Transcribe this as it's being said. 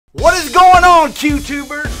What is going on,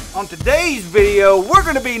 Q-tubers? On today's video, we're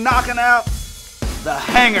going to be knocking out the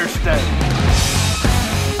hanger steak.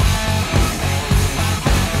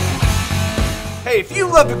 Hey, if you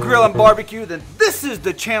love to grill and barbecue, then this is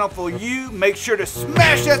the channel for you. Make sure to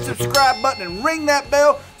smash that subscribe button and ring that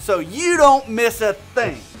bell so you don't miss a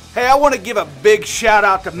thing. Hey, I want to give a big shout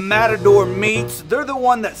out to Matador Meats. They're the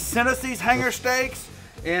one that sent us these hanger steaks,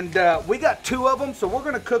 and we got 2 of them, so we're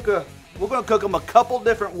going to cook them a couple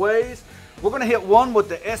different ways. We're going to hit one with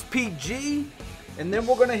the SPG, and then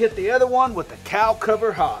we're going to hit the other one with the cow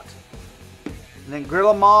cover hot. And then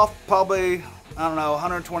grill them off probably, I don't know,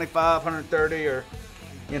 125, 130, or,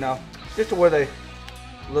 you know, just to where they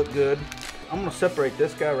look good. I'm going to separate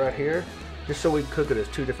this guy right here, just so we can cook it as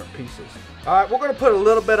 2 different pieces. All right, we're going to put a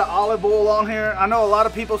little bit of olive oil on here. I know a lot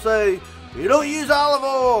of people say, you don't use olive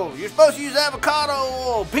oil. You're supposed to use avocado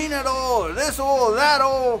oil, peanut oil, or this oil, or that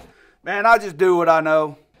oil. Man, I just do what I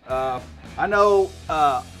know. I know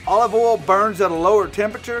olive oil burns at a lower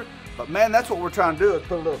temperature, but man, that's what we're trying to do, is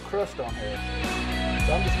put a little crust on here.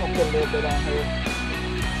 So I'm just going to put a little bit on here.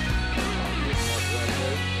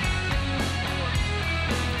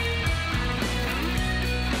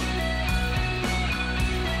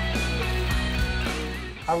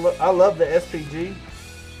 I love the SPG,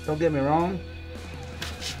 don't get me wrong,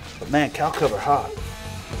 but man, cow cover hot,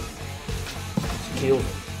 it kills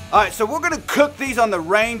it. All right, so we're gonna cook these on the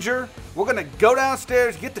Ranger. We're gonna go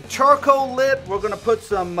downstairs, get the charcoal lit. We're gonna put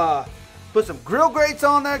some grill grates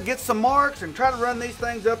on there, get some marks, and try to run these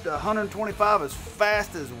things up to 125 as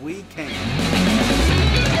fast as we can.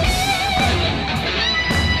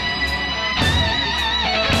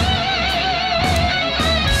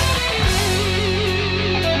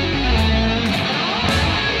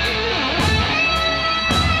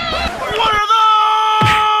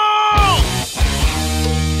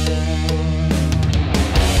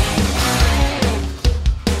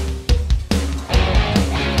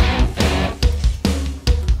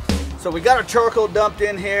 So we got our charcoal dumped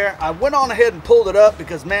in here. I went on ahead and pulled it up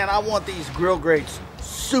because, man, I want these grill grates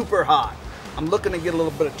super hot. I'm looking to get a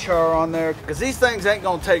little bit of char on there because these things ain't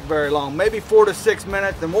gonna take very long. Maybe 4 to 6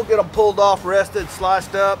 minutes, then we'll get them pulled off, rested,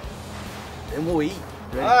 sliced up, and we'll eat.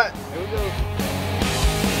 All right, here we go.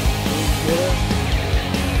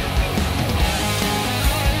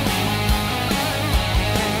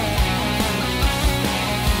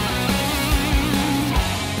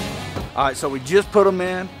 All right, so we just put them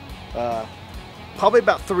in. Probably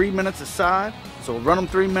about 3 minutes aside. So we'll run them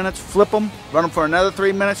 3 minutes, flip them, run them for another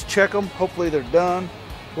 3 minutes, check them. Hopefully they're done.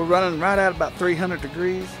 We're running right at about 300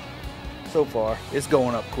 degrees so far. It's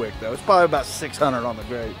going up quick though. It's probably about 600 on the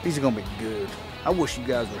grate. These are gonna be good. I wish you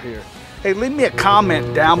guys were here. Hey, leave me a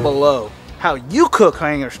comment down below how you cook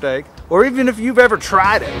hanger steak, or even if you've ever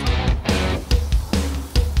tried it.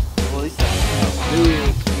 Well, these things smell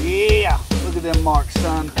good. Yeah, look at them marks,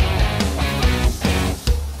 son.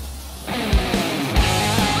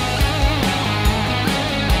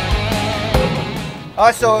 All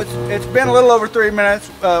right, so it's been a little over 3 minutes.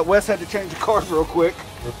 Wes had to change the cars real quick.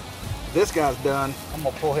 This guy's done. I'm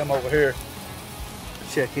gonna pull him over here.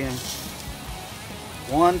 Check in.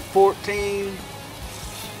 114,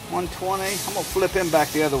 120. I'm gonna flip him back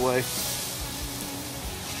the other way.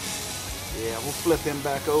 Yeah, we'll flip him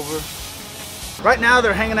back over. Right now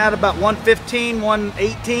they're hanging out about 115,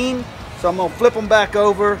 118. So I'm gonna flip them back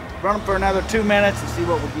over, run them for another 2 minutes and see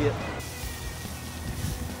what we get.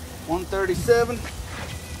 137.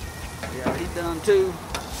 Yeah, he's done too.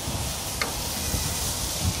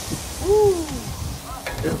 Woo!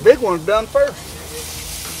 This big one's done first.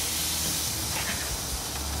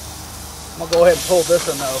 I'm gonna go ahead and pull this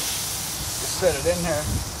one though. Just set it in here.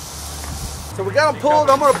 So we got them pulled.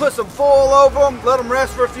 I'm gonna put some foil over them, let them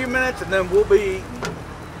rest for a few minutes, and then we'll be eating.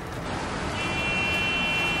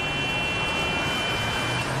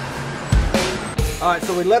 All right,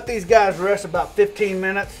 so we let these guys rest about 15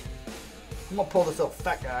 minutes. I'm gonna pull this little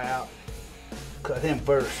fat guy out. Cut him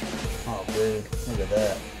first. Oh, dude, look at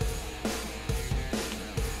that.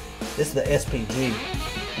 This is the SPG.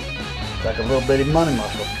 It's like a little bitty money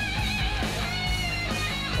muscle.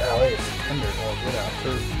 Golly, it's tender as all get out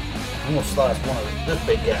too. I'm gonna slice one of this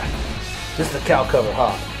big guy. This is the cow cover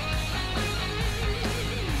hot.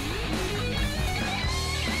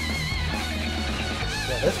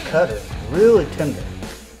 Yeah, this cutter is really tender.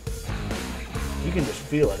 You can just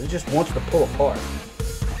feel it. It just wants to pull apart.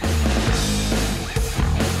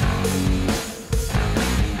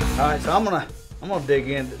 All right, so I'm gonna dig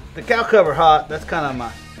in. The cow cover hot. That's kind of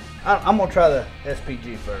my. I'm gonna try the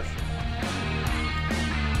SPG first.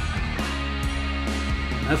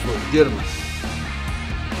 That's legitimate.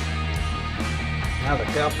 Now the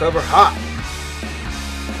cow cover hot.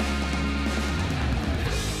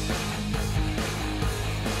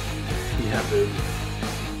 Yeah, dude.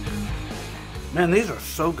 Man, these are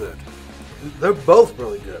so good. They're both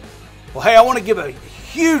really good. Well, hey, I want to give a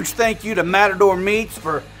huge thank you to Matador Meats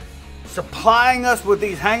for supplying us with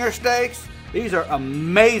these hanger steaks. These are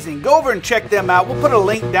amazing. Go over and check them out. We'll put a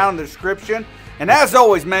link down in the description. And as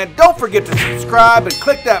always, man, don't forget to subscribe and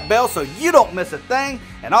click that bell so you don't miss a thing.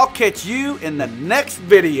 And I'll catch you in the next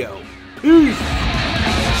video. Peace.